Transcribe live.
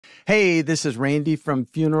Hey, this is Randy from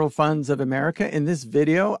Funeral Funds of America. In this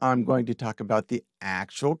video, I'm going to talk about the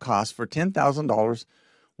actual cost for $10,000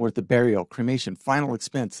 worth of burial, cremation, final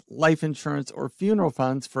expense, life insurance, or funeral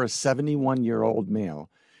funds for a 71-year-old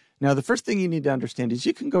male. Now, the first thing you need to understand is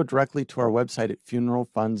you can go directly to our website at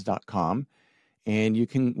funeralfunds.com,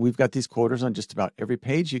 and we've got these quoters on just about every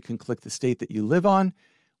page. You can click the state that you live on.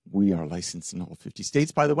 We are licensed in all 50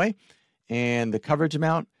 states, by the way, and the coverage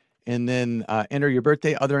amount. And then enter your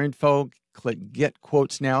birthday, other info, click Get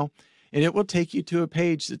Quotes Now, and it will take you to a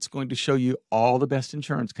page that's going to show you all the best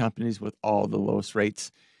insurance companies with all the lowest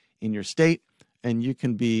rates in your state. And you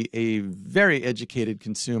can be a very educated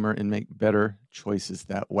consumer and make better choices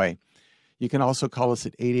that way. You can also call us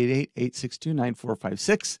at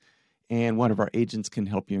 888-862-9456, and one of our agents can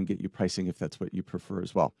help you and get you pricing if that's what you prefer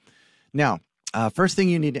as well. Now, first thing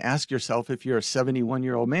you need to ask yourself if you're a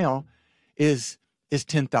 71-year-old male is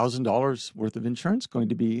 $10,000 worth of insurance going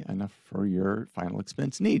to be enough for your final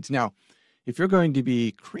expense needs? Now, if you're going to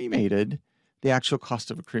be cremated, the actual cost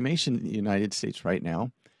of a cremation in the United States right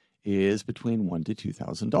now is between $1,000 to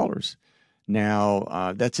 $2,000.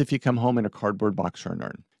 Now, that's if you come home in a cardboard box or an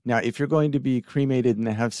urn. Now, if you're going to be cremated and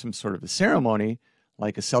they have some sort of a ceremony,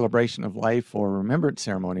 like a celebration of life or remembrance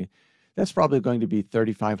ceremony, that's probably going to be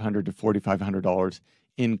 $3,500 to $4,500,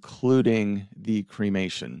 including the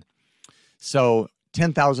cremation. So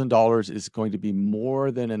 $10,000 is going to be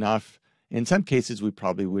more than enough. In some cases, we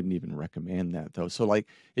probably wouldn't even recommend that, though. So like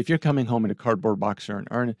if you're coming home in a cardboard box or an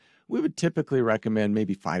urn, we would typically recommend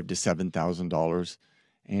maybe $5,000 to $7,000.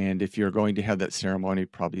 And if you're going to have that ceremony,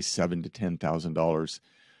 probably $7,000 to $10,000.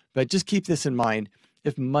 But just keep this in mind.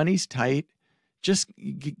 If money's tight, just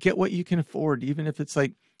get what you can afford, even if it's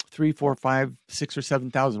like $3,000, $4,000, $5,000, $6,000 or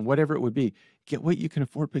 $7,000, whatever it would be. Get what you can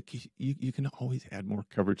afford, but you can always add more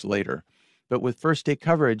coverage later. But with first day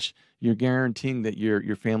coverage, you're guaranteeing that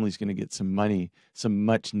your family's going to get some money, some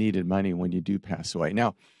much needed money when you do pass away.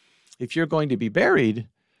 Now, if you're going to be buried,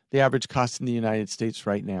 the average cost in the United States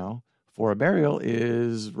right now for a burial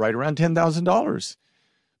is right around $10,000.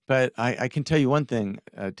 But I can tell you one thing,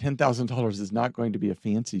 $10,000 is not going to be a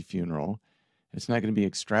fancy funeral. It's not going to be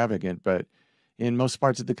extravagant, but in most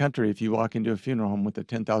parts of the country, if you walk into a funeral home with a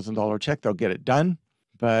 $10,000 check, they'll get it done.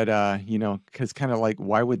 But, because kind of like,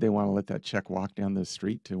 why would they want to let that check walk down the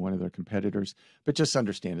street to one of their competitors? But just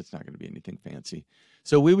understand it's not going to be anything fancy.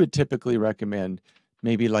 So we would typically recommend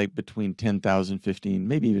maybe like between $10,000, $15,000,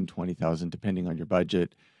 maybe even $20,000, depending on your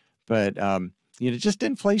budget. But, just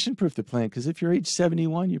inflation-proof the plan, because if you're age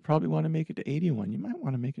 71, you probably want to make it to 81. You might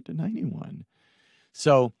want to make it to 91.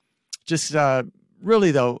 So just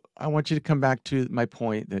really, though, I want you to come back to my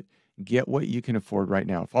point that get what you can afford right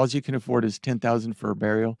now. If all you can afford is $10,000 for a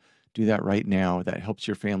burial, do that right now. That helps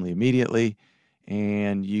your family immediately,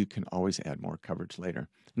 and you can always add more coverage later.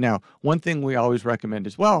 Now, one thing we always recommend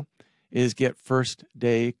as well is get first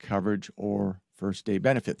day coverage or first day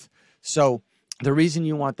benefits. So the reason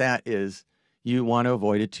you want that is you want to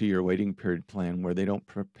avoid a 2-year waiting period plan where they don't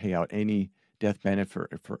pay out any death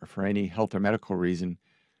benefit for any health or medical reason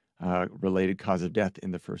related cause of death in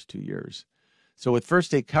the first 2 years. So with first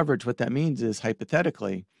day coverage, what that means is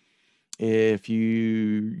hypothetically, if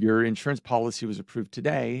your insurance policy was approved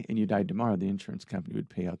today and you died tomorrow, the insurance company would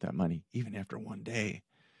pay out that money even after 1 day.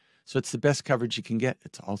 So it's the best coverage you can get.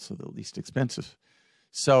 It's also the least expensive.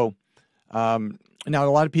 So now a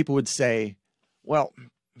lot of people would say, well,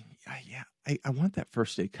 yeah, I want that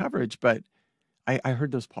first day coverage, but I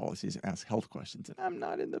heard those policies ask health questions and I'm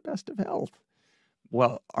not in the best of health.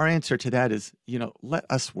 Well, our answer to that is, let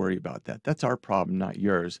us worry about that. That's our problem, not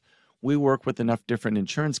yours. We work with enough different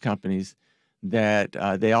insurance companies that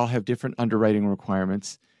they all have different underwriting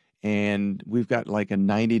requirements, and we've got like a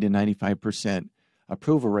 90 to 95%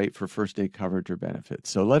 approval rate for first day coverage or benefits.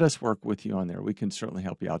 So let us work with you on there. We can certainly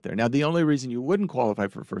help you out there. Now, the only reason you wouldn't qualify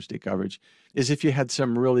for first day coverage is if you had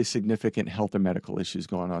some really significant health or medical issues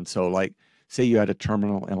going on. So like, say you had a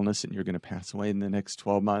terminal illness and you're going to pass away in the next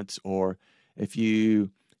 12 months, or if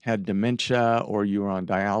you had dementia or you were on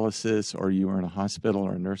dialysis or you were in a hospital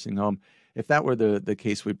or a nursing home, if that were the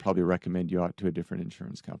case, we'd probably recommend you out to a different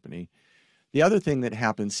insurance company. The other thing that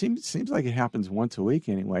happens, seems like it happens once a week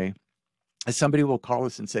anyway, is somebody will call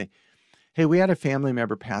us and say, hey, we had a family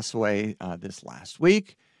member pass away this last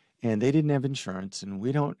week and they didn't have insurance and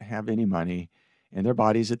we don't have any money and their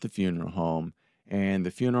body's at the funeral home and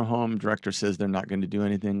the funeral home director says they're not going to do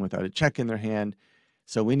anything without a check in their hand.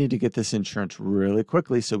 So we need to get this insurance really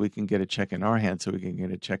quickly so we can get a check in our hands, so we can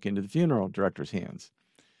get a check into the funeral director's hands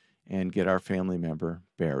and get our family member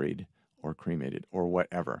buried or cremated or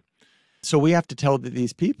whatever. So we have to tell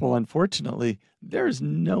these people, unfortunately, there's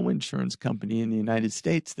no insurance company in the United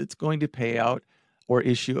States that's going to pay out or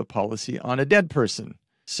issue a policy on a dead person.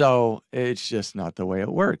 So it's just not the way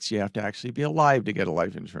it works. You have to actually be alive to get a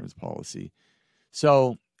life insurance policy.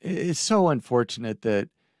 So it's so unfortunate that,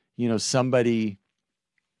 somebody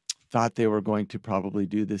thought they were going to probably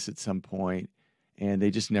do this at some point and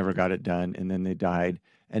they just never got it done, and then they died.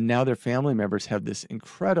 And now their family members have this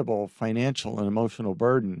incredible financial and emotional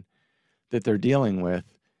burden that they're dealing with.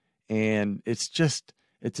 And it's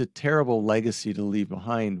a terrible legacy to leave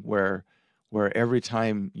behind where every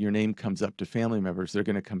time your name comes up to family members, they're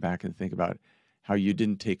going to come back and think about how you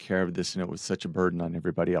didn't take care of this and it was such a burden on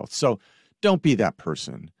everybody else. So don't be that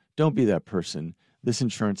person. Don't be that person. This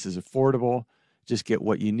insurance is affordable. Just get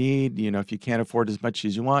what you need. If you can't afford as much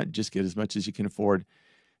as you want, just get as much as you can afford.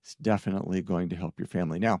 It's definitely going to help your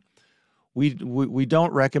family. Now, we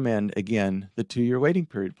don't recommend, again, the 2-year waiting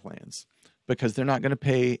period plans, because they're not going to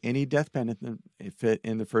pay any death benefit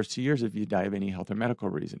in the first 2 years if you die of any health or medical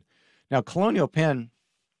reason. Now, Colonial Penn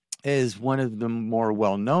is one of the more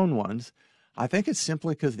well-known ones. I think it's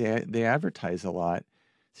simply because they advertise a lot.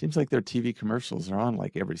 Seems like their TV commercials are on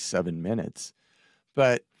like every 7 minutes.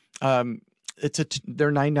 But their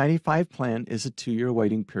 $9.95 plan is a 2-year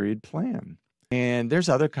waiting period plan. And there's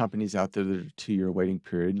other companies out there that are 2-year waiting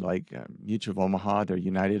period, like Mutual of Omaha, their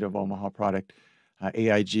United of Omaha product,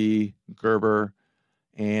 AIG, Gerber,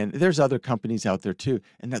 and there's other companies out there too.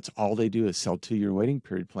 And that's all they do is sell 2-year waiting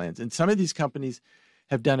period plans. And some of these companies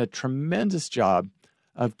have done a tremendous job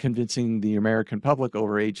of convincing the American public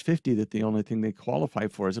over age 50 that the only thing they qualify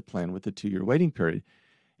for is a plan with a 2-year waiting period.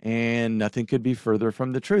 And nothing could be further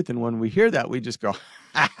from the truth. And when we hear that, we just go,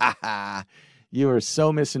 ha, ha, ha, you are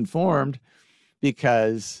so misinformed,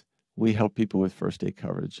 because we help people with first aid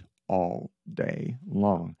coverage all day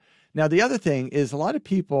long. Now, the other thing is a lot of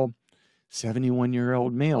people,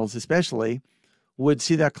 71-year-old males especially, would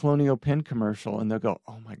see that Colonial Penn commercial and they'll go,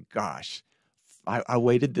 oh my gosh, I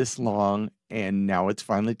waited this long and now it's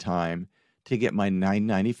finally time to get my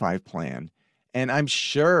 $9.95 plan. And I'm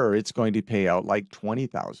sure it's going to pay out like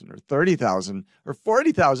 $20,000 or $30,000 or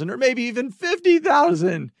 $40,000 or maybe even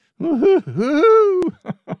 $50,000. Woo-hoo-hoo.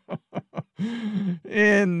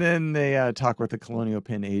 And then they talk with a Colonial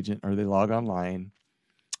Penn agent, or they log online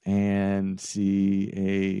and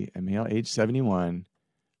see a male age 71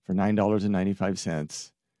 for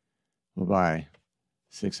 $9.95 will buy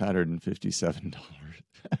 $657.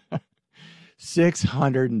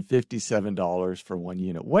 $657 for one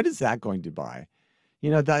unit. What is that going to buy?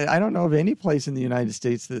 I don't know of any place in the United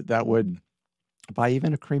States that would buy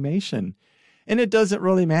even a cremation. And it doesn't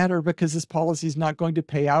really matter, because this policy is not going to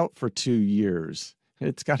pay out for 2 years.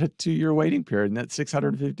 It's got a 2-year waiting period, and that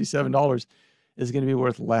 $657 is going to be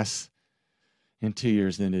worth less in 2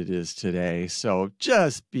 years than it is today. So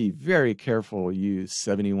just be very careful, you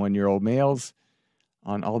 71-year-old males,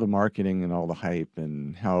 on all the marketing and all the hype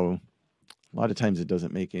and how a lot of times it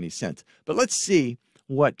doesn't make any sense. But let's see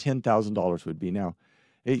what $10,000 would be. Now,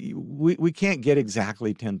 we can't get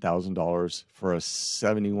exactly $10,000 for a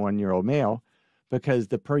 71-year-old male, because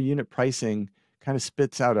the per unit pricing kind of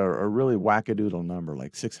spits out a really wackadoodle number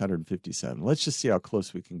like 657. Let's just see how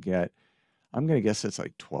close we can get. I'm going to guess it's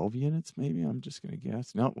like 12 units, maybe. I'm just going to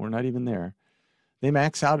guess. No, we're not even there. They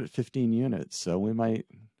max out at 15 units, so we might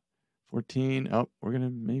 14. Oh, we're going to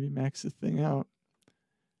maybe max this thing out.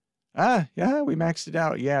 Yeah, we maxed it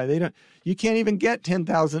out. Yeah, you can't even get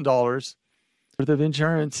 $10,000 worth of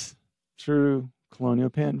insurance through Colonial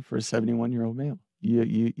Penn for a 71-year-old male.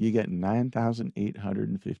 You get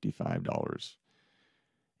 $9,855.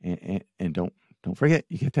 And don't forget,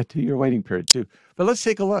 you get that 2-year waiting period too. But let's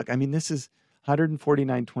take a look. I mean, this is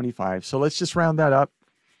 $149.25. So let's just round that up.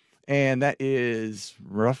 And that is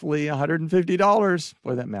roughly $150.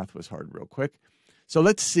 Boy, that math was hard real quick. So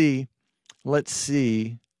let's see what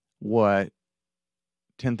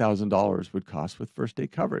 $10,000 would cost with first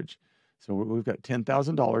aid coverage. So we've got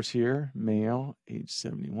 $10,000 here, male, age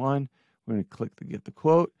 71. We're going to click to get the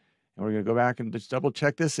quote, and we're going to go back and just double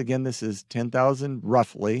check this. Again, this is $10,000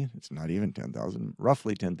 roughly. It's not even $10,000,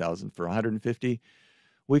 roughly $10,000 for $150.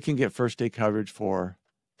 We can get first aid coverage for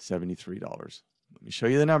 $73. Let me show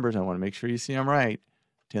you the numbers. I want to make sure you see them right.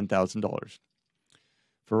 $10,000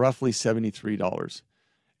 for roughly $73.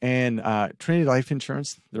 And Trinity Life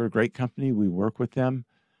Insurance, they're a great company. We work with them.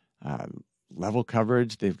 Level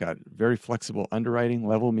coverage. They've got very flexible underwriting.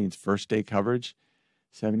 Level means first day coverage,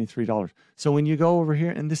 $73. So when you go over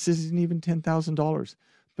here, and this isn't even $10,000,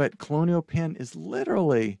 but Colonial Penn is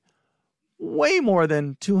literally way more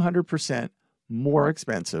than 200% more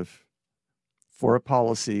expensive for a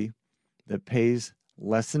policy that pays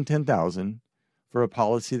less than $10,000 for a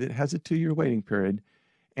policy that has a 2-year waiting period,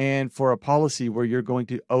 and for a policy where you're going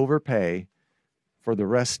to overpay for the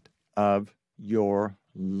rest of your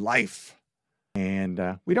life.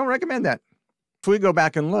 And we don't recommend that. If we go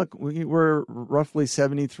back and look, we're roughly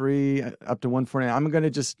 73 up to 149. I'm going to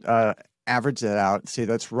just average that out, say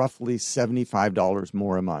that's roughly $75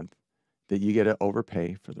 more a month that you get to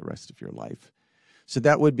overpay for the rest of your life. So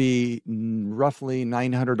that would be roughly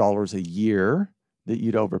 $900 a year that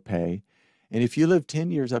you'd overpay. And if you live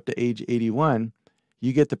 10 years up to age 81,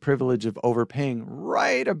 you get the privilege of overpaying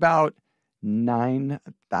right about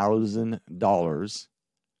 $9,000,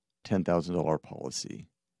 $10,000 policy.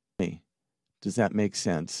 Does that make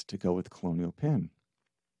sense to go with Colonial Penn?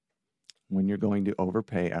 When you're going to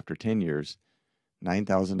overpay after 10 years,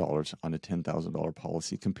 $9,000 on a $10,000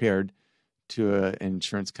 policy compared to an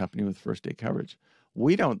insurance company with first day coverage.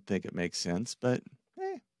 We don't think it makes sense, but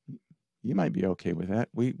you might be okay with that.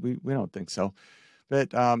 We don't think so.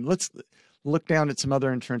 But let's look down at some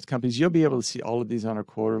other insurance companies. You'll be able to see all of these on our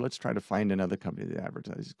quoter. Let's try to find another company that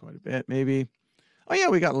advertises quite a bit, maybe. Oh, yeah,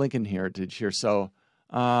 we got Lincoln Heritage here. So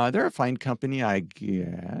they're a fine company, I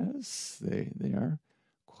guess. They are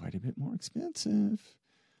quite a bit more expensive.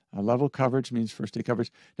 Level coverage means first day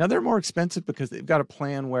coverage. Now, they're more expensive because they've got a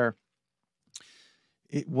plan where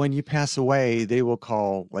when you pass away, they will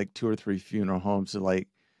call like 2 or 3 funeral homes to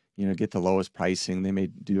get the lowest pricing. They may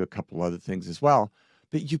do a couple other things as well,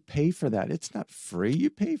 but you pay for that. It's not free. You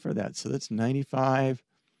pay for that. So that's 95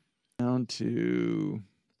 down to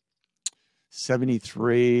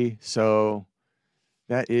 73. So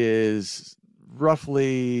that is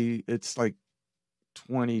roughly, it's like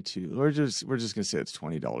 22. We're just going to say it's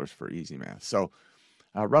 $20 for easy math. So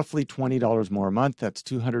roughly $20 more a month. That's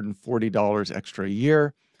 $240 extra a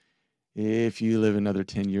year. If you live another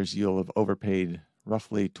 10 years, you'll have overpaid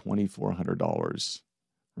roughly $2,400,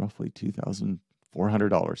 roughly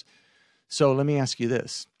 $2,400. So let me ask you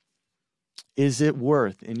this. Is it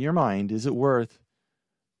worth, in your mind, is it worth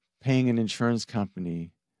paying an insurance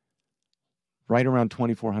company right around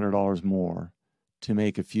 $2,400 more to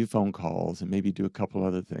make a few phone calls and maybe do a couple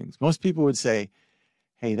other things? Most people would say,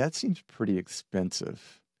 hey, that seems pretty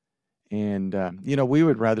expensive. And, we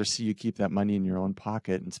would rather see you keep that money in your own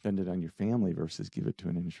pocket and spend it on your family versus give it to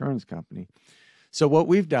an insurance company. So what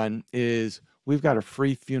we've done is we've got a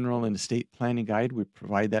free funeral and estate planning guide. We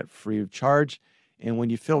provide that free of charge. And when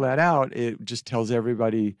you fill that out, it just tells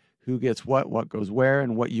everybody who gets what goes where,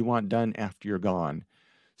 and what you want done after you're gone.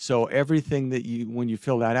 So everything when you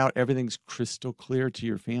fill that out, everything's crystal clear to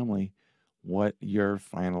your family what your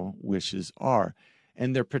final wishes are.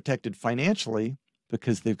 And they're protected financially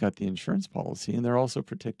because they've got the insurance policy, and they're also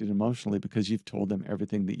protected emotionally because you've told them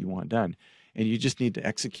everything that you want done. And you just need to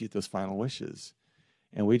execute those final wishes.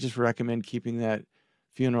 And we just recommend keeping that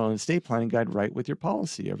funeral and estate planning guide right with your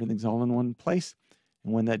policy. Everything's all in one place.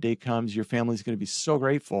 And when that day comes, your family's going to be so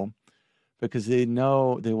grateful because they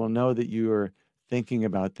will know that you are thinking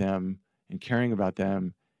about them and caring about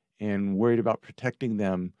them and worried about protecting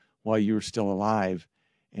them while you were still alive,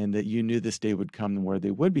 and that you knew this day would come where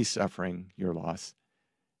they would be suffering your loss,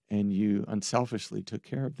 and you unselfishly took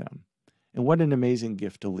care of them. And what an amazing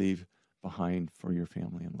gift to leave behind for your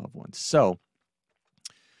family and loved ones. So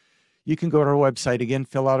you can go to our website again,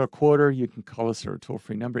 fill out a quoter. You can call us at our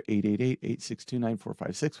toll-free number,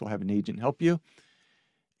 888-862-9456. We'll have an agent help you.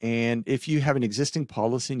 And if you have an existing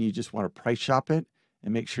policy and you just want to price shop it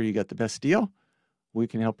and make sure you got the best deal, we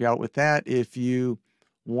can help you out with that. If you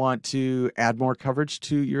want to add more coverage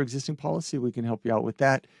to your existing policy, we can help you out with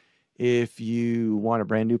that. If you want a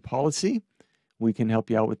brand new policy, we can help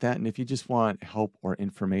you out with that. And if you just want help or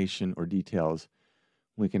information or details,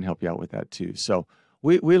 we can help you out with that too. So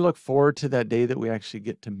we look forward to that day that we actually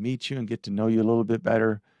get to meet you and get to know you a little bit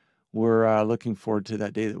better. We're looking forward to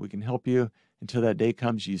that day that we can help you. Until that day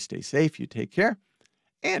comes, you stay safe, you take care,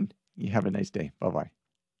 and you have a nice day. Bye-bye.